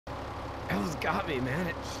almost got me,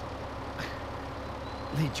 man.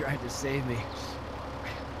 Lee tried to save me.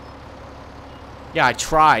 Yeah, I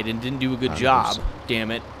tried and didn't do a good job.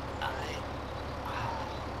 Damn it.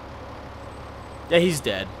 Yeah, he's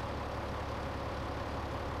dead.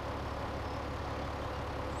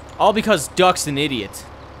 All because Duck's an idiot.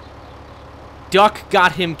 Duck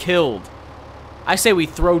got him killed. I say we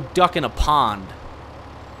throw Duck in a pond.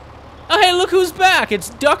 Oh, hey, look who's back. It's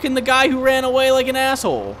Duck and the guy who ran away like an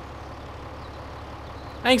asshole.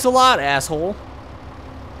 Thanks a lot, asshole.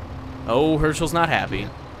 Oh, Hershel's not happy.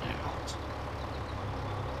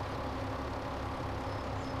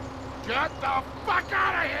 Get the fuck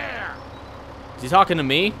out of here! Is he talking to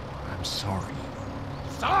me? I'm sorry.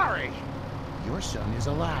 Sorry? Your son is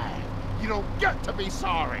alive. You don't get to be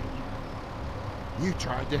sorry. You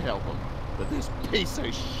tried to help him, but this piece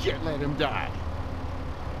of shit let him die.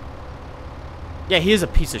 Yeah, he is a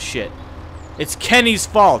piece of shit. It's Kenny's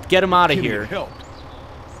fault. Get him out of here. Helped.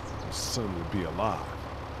 His son would be alive.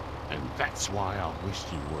 And that's why I wish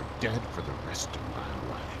you were dead for the rest of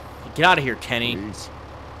my life. Get out of here, Kenny. Please.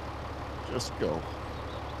 Just go.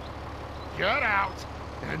 Get out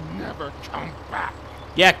and never come back.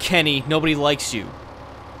 Yeah, Kenny. Nobody likes you.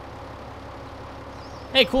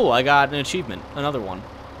 Hey, cool. I got an achievement. Another one.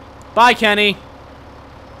 Bye, Kenny.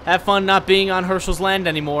 Have fun not being on Hershel's land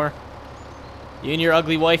anymore. You and your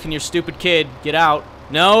ugly wife and your stupid kid. Get out.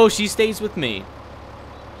 No, she stays with me.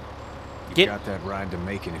 You got that ride to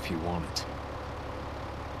Macon if you want it.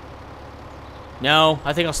 No,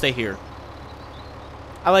 I think I'll stay here.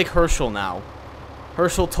 I like Hershel now.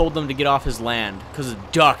 Hershel told them to get off his land because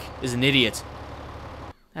Duck is an idiot.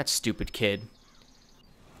 That stupid kid.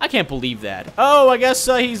 I can't believe that. Oh, I guess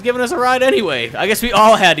he's giving us a ride anyway. I guess we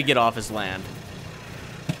all had to get off his land.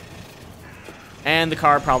 And the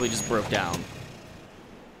car probably just broke down.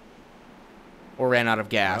 Or ran out of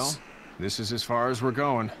gas. Well, this is as far as we're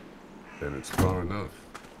going. And it's far enough.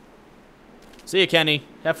 See ya, Kenny.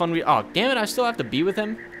 Have fun. Oh, damn it, I still have to be with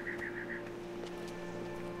him?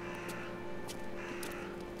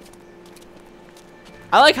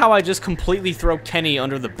 I like how I just completely throw Kenny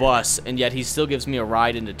under the bus, and yet he still gives me a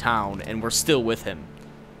ride into town, and we're still with him.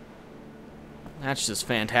 That's just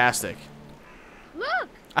fantastic. Look!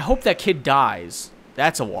 I hope that kid dies.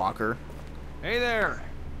 That's a walker. Hey there.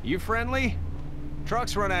 You friendly?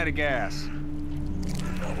 Truck's run out of gas.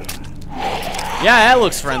 Yeah, that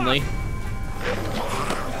looks friendly.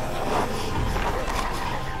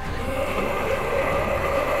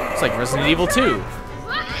 It's like Resident Evil 2.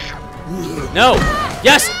 No!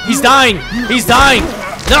 Yes! He's dying! He's dying!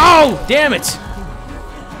 No! Damn it!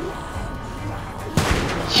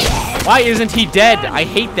 Why isn't he dead? I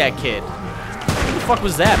hate that kid. Who the fuck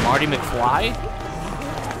was that? Marty McFly?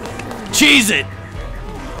 Cheese it!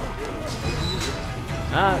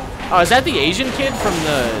 Oh, is that the Asian kid from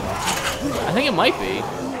the... I think it might be.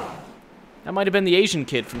 That might have been the Asian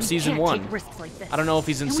kid from season 1. I don't know if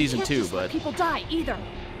he's in season 2, but... people die either.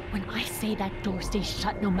 When I say that door stays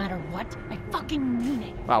shut no matter what, I fucking mean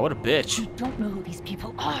it. Wow, what a bitch. You don't know who these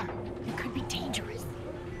people are. It could be dangerous.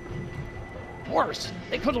 Worse,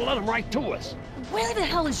 they could have let them right to us. Where the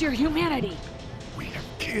hell is your humanity? We have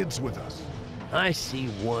kids with us. I see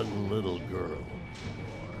one little girl.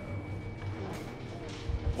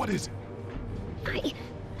 What is it?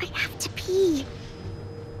 I have to pee.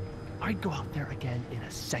 I'd go out there again in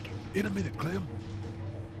a second. In a minute, Clem.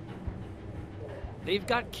 They've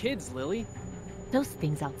got kids, Lily. Those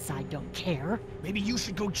things outside don't care. Maybe you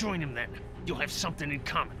should go join them then. You'll have something in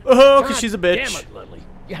common. Oh, because she's a bitch. Damn it, Lily.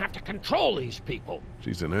 You have to control these people.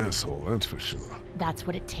 She's an asshole, that's for sure. That's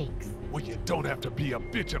what it takes. Well, you don't have to be a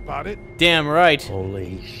bitch about it. Damn right.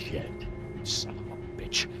 Holy shit. Son of a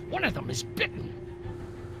bitch. One of them is bitten.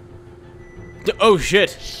 Oh,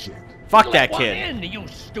 shit. Shit. Fuck that Let kid. one in, you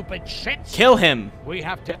stupid shit. Kill him. We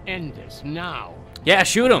have to end this now. Yeah,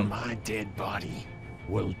 shoot him. My dead body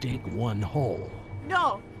will dig one hole.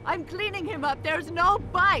 No, I'm cleaning him up. There's no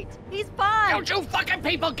bite. He's fine. Don't you fucking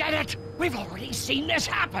people get it? We've already seen this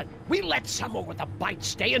happen. We let someone with a bite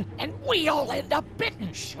stay in, and we all end up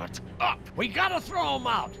bitten. Shut up. We gotta throw him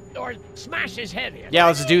out, or smash his head in. Yeah,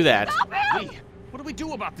 let's do that. Stop him! Lee, what do we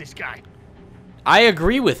do about this guy? I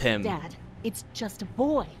agree with him. Dad, it's just a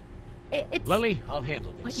boy. It's... Lily, I'll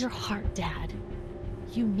handle this. But your heart, Dad.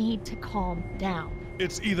 You need to calm down.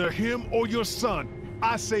 It's either him or your son.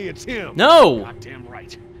 I say it's him. No. Goddamn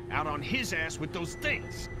right. Out on his ass with those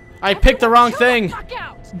things. I picked the wrong thing. Fuck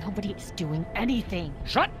out. Nobody is doing anything.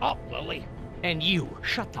 Shut up, Lily. And you,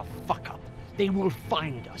 shut the fuck up. They will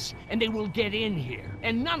find us, and they will get in here,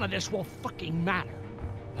 and none of this will fucking matter.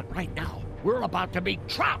 But right now, we're about to be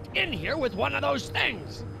trapped in here with one of those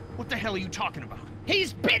things. What the hell are you talking about?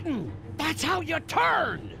 He's bitten! That's how you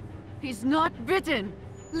turn! He's not bitten.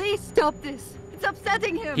 Lee, stop this. It's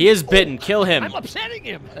upsetting him. He is bitten. Kill him. I'm upsetting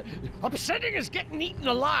him! Upsetting is getting eaten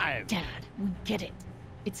alive! Dad, we get it.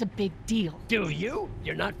 It's a big deal. Do you?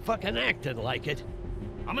 You're not fucking acting like it.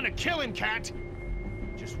 I'm gonna kill him, Cat.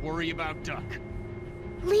 Just worry about Duck.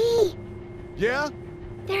 Lee, Yeah?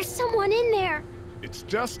 there's someone in there. It's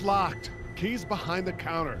just locked. Key's behind the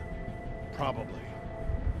counter. Probably.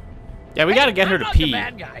 Yeah, we gotta get her I'm to not pee. the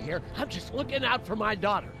bad guy here. I'm just looking out for my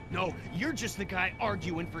daughter. No, you're just the guy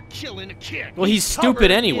arguing for killing a kid. Well, he's Covered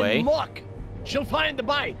stupid anyway. in muck. She'll find the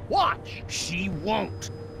bite. Watch. She won't.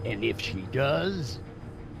 And if she does,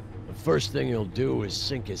 the first thing he'll do is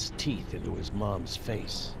sink his teeth into his mom's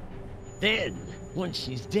face. Then, once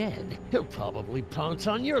she's dead, he'll probably pounce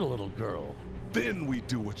on your little girl. Then we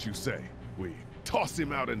do what you say. We toss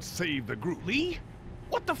him out and save the group. Lee?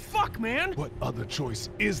 What the fuck, man? What other choice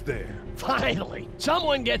is there? Finally,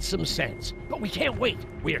 someone gets some sense. But we can't wait.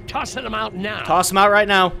 We are tossing him out now. Toss him out right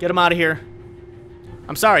now. Get him out of here.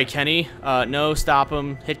 I'm sorry, Kenny. No, stop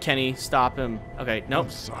him. Hit Kenny. Stop him. Okay, nope.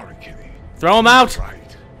 I'm sorry, Kenny. Throw him out.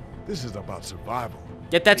 Right. This is about survival.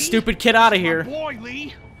 Get that stupid kid out of here. My boy,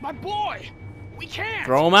 Lee. My boy. We can't.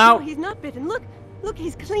 Throw him No, out. he's not bitten. Look,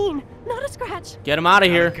 he's clean. Not a scratch. Get him out of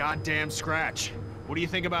Not a here. goddamn scratch. What do you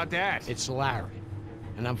think about that? It's Larry.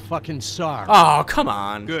 And I'm fucking sorry. Oh, come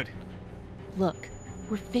on. Good. Look,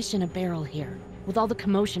 we're fish in a barrel here. With all the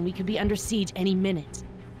commotion, we could be under siege any minute.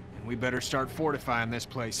 And we better start fortifying this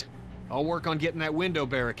place. I'll work on getting that window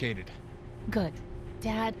barricaded. Good.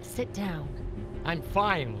 Dad, sit down. I'm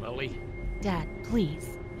fine, Lily. Dad, please.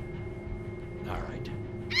 All right.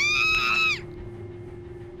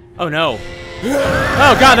 Oh, no.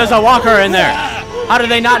 Oh, God, there's a walker in there. How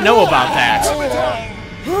did they not know about that?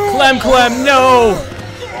 Clem, no.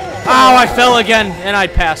 Ow, I fell again, and I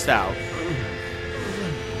passed out.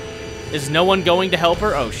 Is no one going to help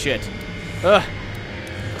her? Oh, shit.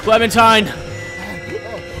 Clementine! Get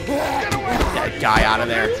that guy out of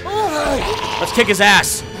there. Let's kick his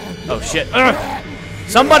ass. Oh, shit.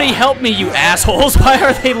 Somebody help me, you assholes. Why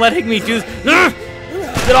are they letting me do this?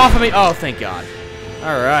 Get off of me. Oh, thank God.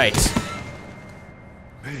 All right.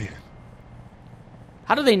 Man,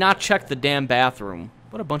 How do they not check the damn bathroom?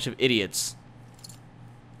 What a bunch of idiots.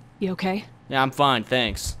 You okay? Yeah, I'm fine,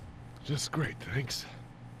 thanks. just great, thanks.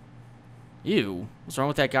 Ew. What's wrong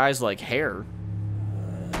with that guy's, like, hair?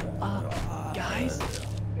 Guys?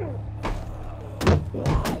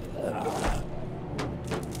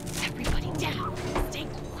 Everybody down. Stay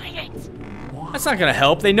quiet. That's not gonna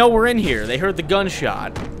help. They know we're in here. They heard the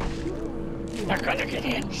gunshot. They're gonna get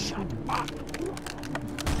in. Shut up.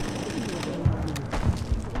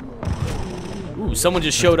 Ooh, someone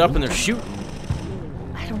just showed up and they're shooting.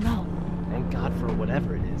 I don't know. Thank God for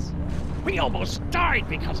whatever it is. We almost died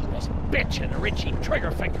because of this bitch and her itchy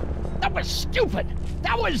trigger finger. That was stupid.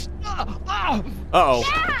 That was. Uh-oh.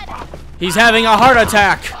 He's having a heart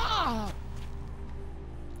attack.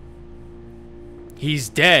 He's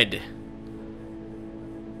dead.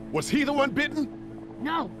 Was he the one bitten?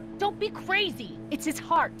 No, don't be crazy. It's his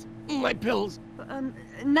heart. My pills.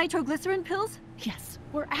 Nitroglycerin pills? Yes,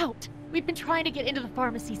 we're out. We've been trying to get into the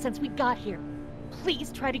pharmacy since we got here.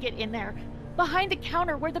 Please try to get in there. Behind the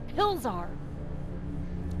counter where the pills are.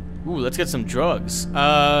 Ooh, let's get some drugs.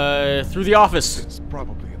 Through the office. It's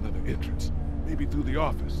probably another entrance. Maybe through the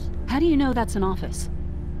office. How do you know that's an office?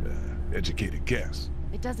 Educated guess.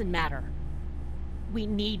 It doesn't matter. We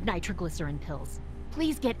need nitroglycerin pills.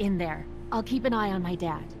 Please get in there. I'll keep an eye on my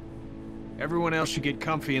dad. Everyone else should get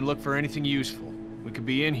comfy and look for anything useful. We could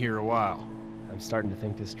be in here a while. I'm starting to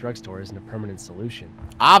think this drugstore isn't a permanent solution.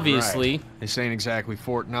 Obviously. Right. This ain't exactly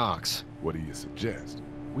Fort Knox. What do you suggest?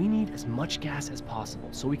 We need as much gas as possible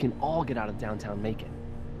so we can all get out of downtown Macon.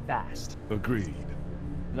 Fast. Agreed.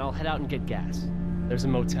 Then I'll head out and get gas. There's a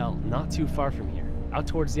motel not too far from here, out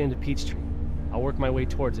towards the end of Peachtree. I'll work my way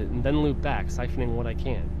towards it and then loop back, siphoning what I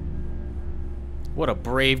can. What a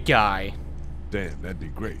brave guy. Damn, that'd be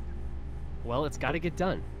great. Well, it's gotta get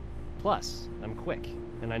done. Plus, I'm quick,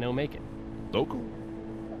 and I know Macon. Local?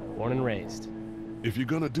 Born and raised. If you're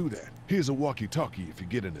gonna do that, here's a walkie-talkie if you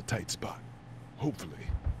get in a tight spot. Hopefully,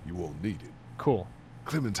 you won't need it. Cool.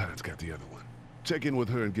 Clementine's got the other one. Check in with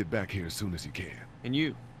her and get back here as soon as you can. And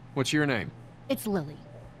you, what's your name? It's Lily.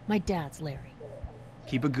 My dad's Larry.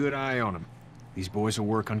 Keep a good eye on him. These boys will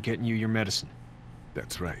work on getting you your medicine.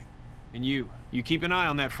 That's right. And you keep an eye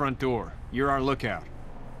on that front door. You're our lookout.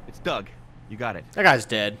 It's Doug. You got it. That guy's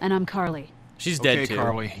dead. And I'm Carly. She's dead too. Okay,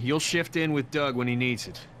 Carly, you'll shift in with Doug when he needs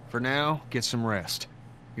it. For now, get some rest.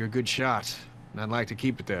 You're a good shot, and I'd like to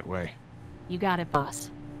keep it that way. You got it,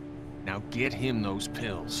 boss. Now get him those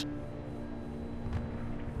pills.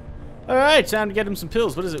 Alright, time to get him some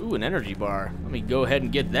pills. What is it? Ooh, an energy bar. Let me go ahead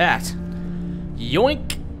and get that.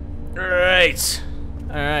 Yoink! Alright.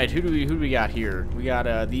 Alright, who do we got here? We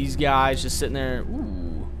got these guys just sitting there.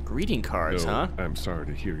 Ooh, greeting cards, No, huh? I'm sorry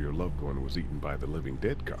to hear your loved one was eaten by the living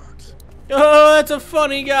dead cards. Oh, that's a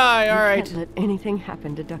funny guy. Alright. Can't let anything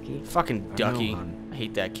happen to Ducky. Fucking Ducky. I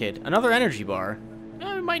hate that kid. Another energy bar.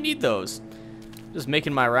 I might need those. Just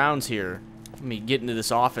making my rounds here. Let me get into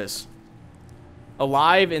this office.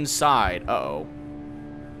 Alive inside. Uh-oh.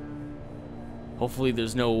 Hopefully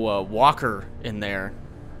there's no walker in there.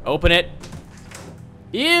 Open it.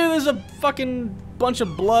 Ew, there's a fucking bunch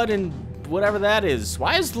of blood and whatever that is.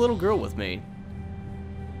 Why is the little girl with me?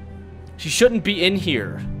 She shouldn't be in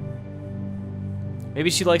here. Maybe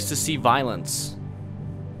she likes to see violence.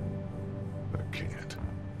 I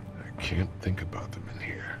can't think about them in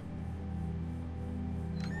here.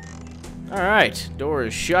 Alright, door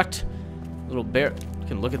is shut. Little bear. You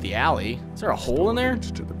can look at the alley. Is there a hole in there?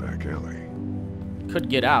 To the back alley. Could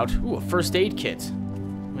get out. Ooh, a first aid kit.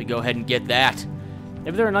 Let me go ahead and get that.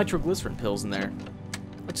 Maybe there are nitroglycerin pills in there.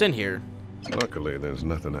 What's in here? Luckily, there's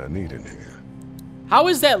nothing I need in here. How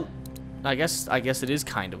is that? I guess it is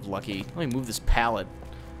kind of lucky. Let me move this pallet.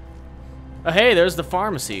 Oh, hey, there's the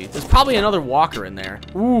pharmacy. There's probably another walker in there.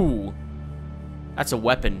 Ooh. That's a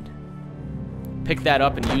weapon. Pick that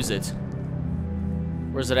up and use it.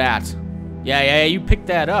 Where's it at? Yeah, you picked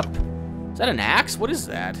that up. Is that an axe? What is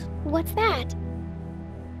that? What's that?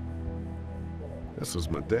 This was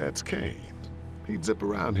my dad's cane. He'd zip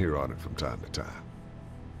around here on it from time to time.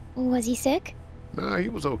 Was he sick? Nah, he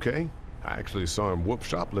was okay. I actually saw him whoop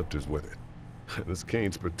shoplifters with it. This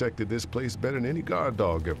cane's protected this place better than any guard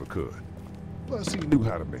dog ever could. Plus, he knew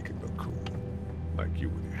how to make it look cool. Like you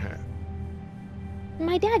with your hat.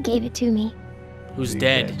 My dad gave it to me. Who's See,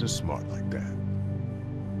 dead? dads are smart like that.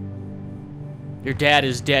 Your dad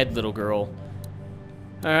is dead, little girl.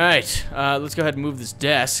 Alright, let's go ahead and move this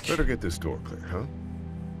desk. Better get this door clear, huh?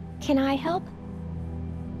 Can I help?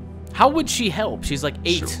 How would she help? She's like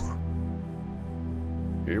 8. Sure.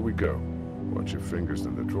 Here we go. Watch your fingers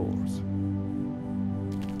in the drawers.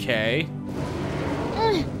 Okay.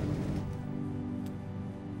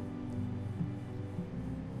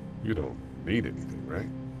 You don't need anything, right?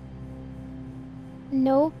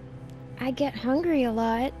 Nope. I get hungry a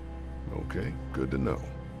lot. Okay, good to know.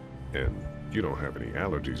 And you don't have any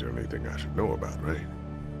allergies or anything I should know about, right?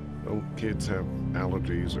 Don't kids have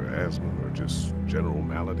allergies or asthma or just general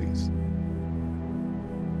maladies?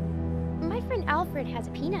 My friend Alfred has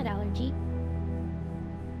a peanut allergy.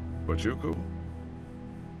 But you're cool.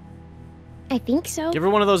 I think so. Give her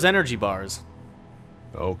one of those energy bars.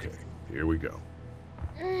 Okay, here we go.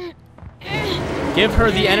 Give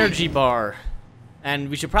her the energy bar. And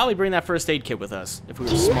we should probably bring that first aid kit with us, if we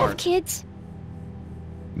were Do you have smart. kids?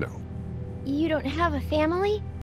 No. You don't have a family?